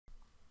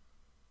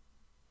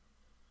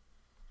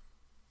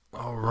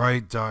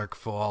Alright,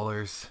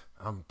 Darkfallers,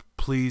 I'm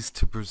pleased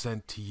to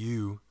present to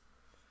you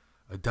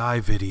a dye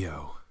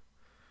video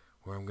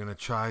where I'm going to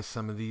try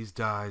some of these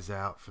dyes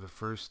out for the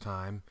first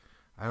time.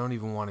 I don't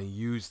even want to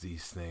use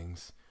these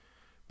things,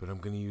 but I'm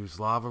going to use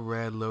lava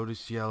red,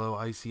 lotus yellow,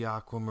 icy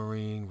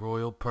aquamarine,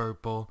 royal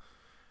purple,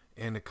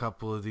 and a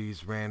couple of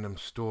these random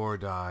store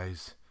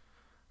dyes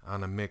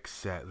on a mix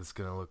set that's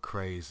going to look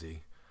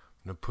crazy.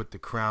 I'm going to put the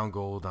crown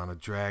gold on a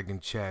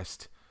dragon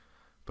chest,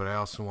 but I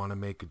also want to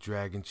make a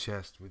dragon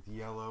chest with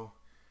yellow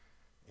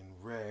and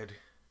red.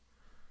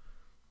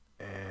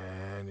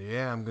 And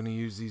yeah, I'm going to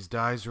use these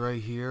dyes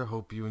right here.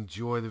 Hope you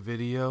enjoy the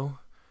video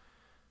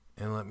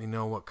and let me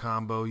know what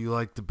combo you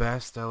like the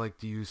best. I like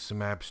to use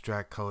some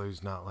abstract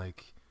colors, not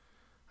like,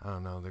 I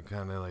don't know, they're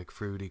kind of like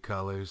fruity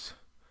colors.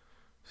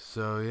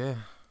 So yeah.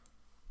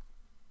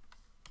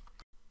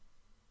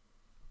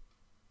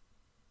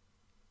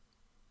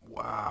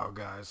 Wow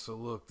guys, so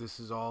look, this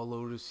is all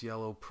lotus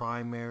yellow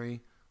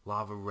primary,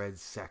 lava red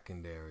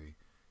secondary.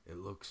 It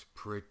looks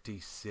pretty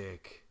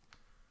sick.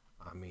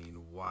 I mean,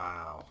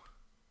 wow.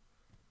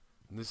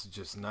 And this is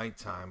just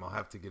nighttime. I'll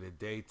have to get a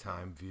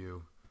daytime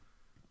view,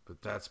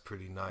 but that's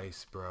pretty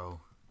nice,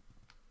 bro.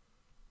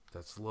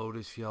 That's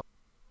lotus yellow.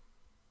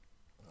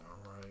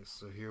 Alright,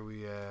 so here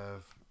we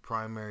have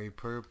primary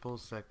purple,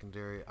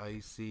 secondary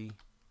icy.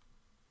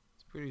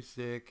 It's pretty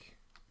sick.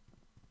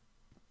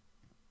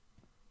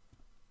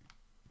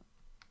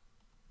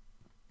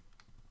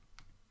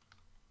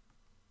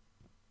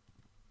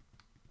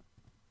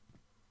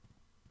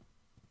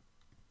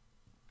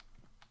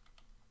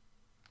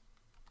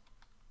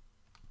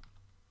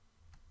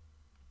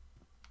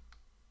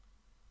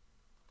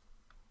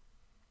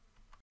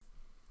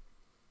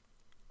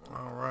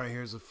 Alright,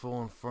 here's a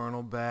full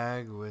infernal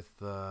bag with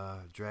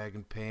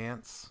dragon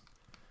pants.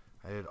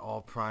 I did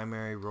all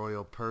primary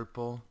royal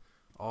purple,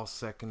 all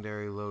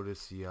secondary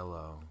lotus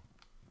yellow.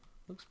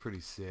 Looks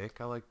pretty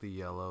sick. I like the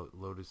yellow,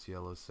 lotus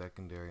yellow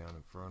secondary on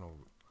infernal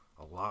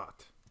a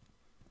lot.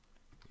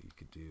 You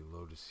could do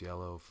lotus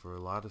yellow for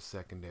a lot of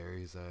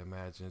secondaries. I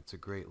imagine it's a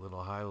great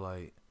little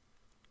highlight.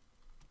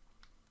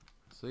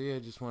 So yeah,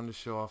 just wanted to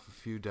show off a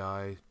few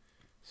dye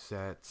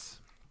sets.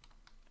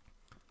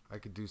 I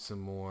could do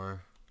some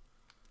more.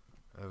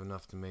 I have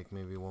enough to make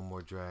maybe one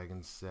more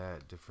dragon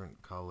set,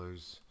 different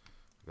colors.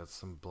 I got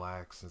some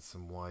blacks and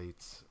some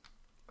whites,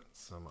 and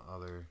some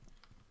other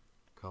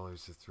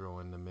colors to throw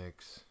in the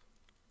mix.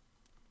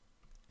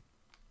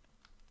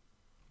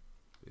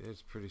 Yeah,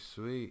 it's pretty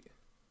sweet.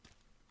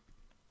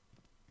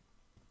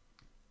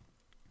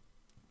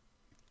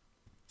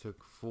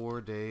 Took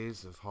 4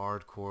 days of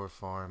hardcore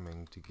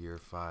farming to gear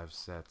 5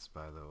 sets,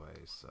 by the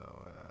way,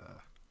 so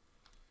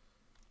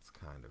it's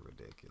kind of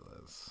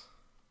ridiculous.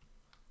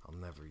 I'll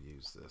never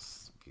use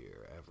this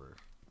gear ever,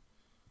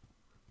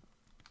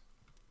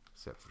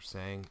 except for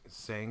sang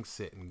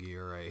sitting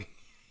gear right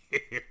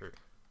here.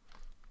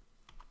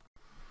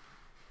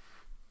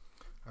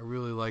 I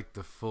really like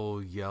the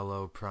full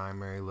yellow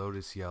primary,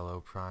 lotus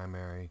yellow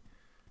primary,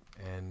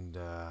 and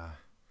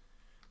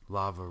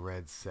lava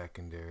red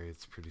secondary.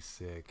 It's pretty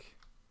sick.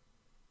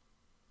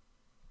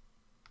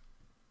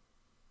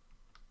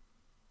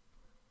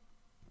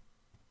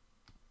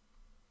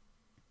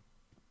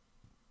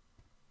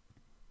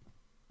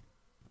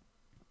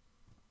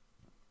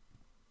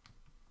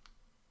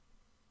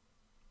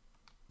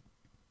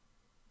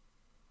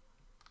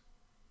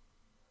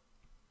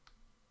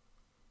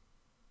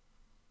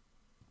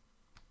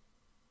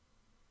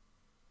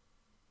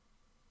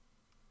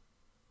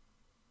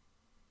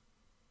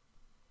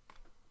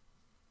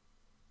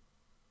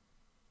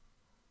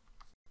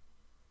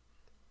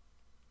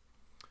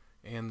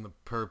 And the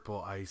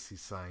purple icy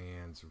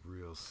cyan's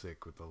real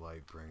sick with the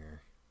light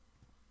bringer.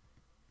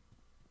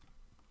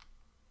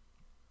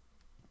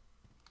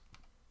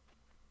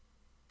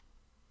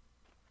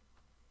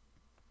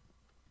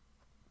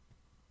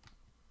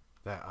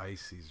 That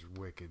icy's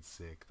wicked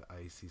sick. The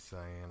icy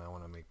cyan. I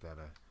want to make that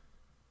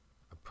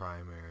a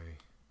primary.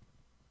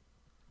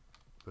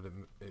 But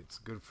it's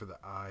good for the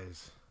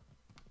eyes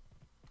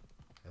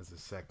as a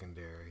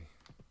secondary.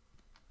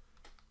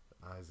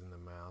 The eyes in the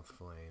mouth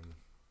flame.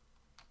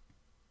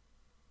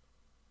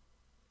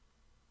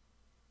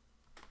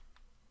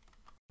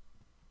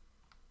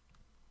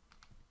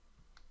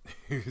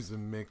 Here's a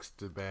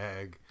mixed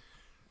bag.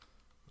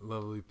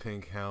 Lovely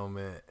pink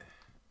helmet.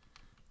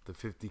 The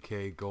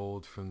 50k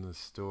gold from the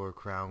store,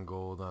 crown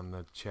gold on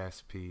the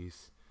chest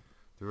piece.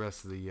 The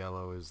rest of the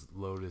yellow is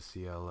lotus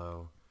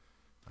yellow,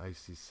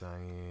 icy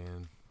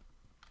cyan.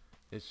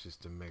 It's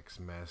just a mixed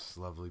mess.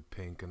 Lovely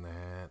pink in the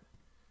hat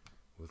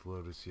with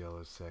lotus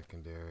yellow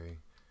secondary.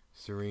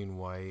 Serene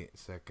white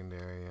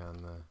secondary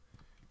on the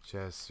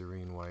chest,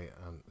 serene white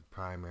on the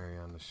primary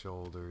on the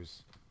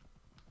shoulders.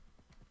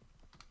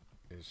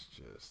 It's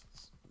just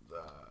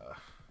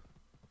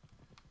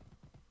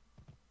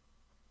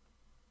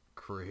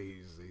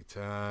crazy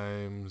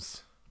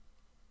times.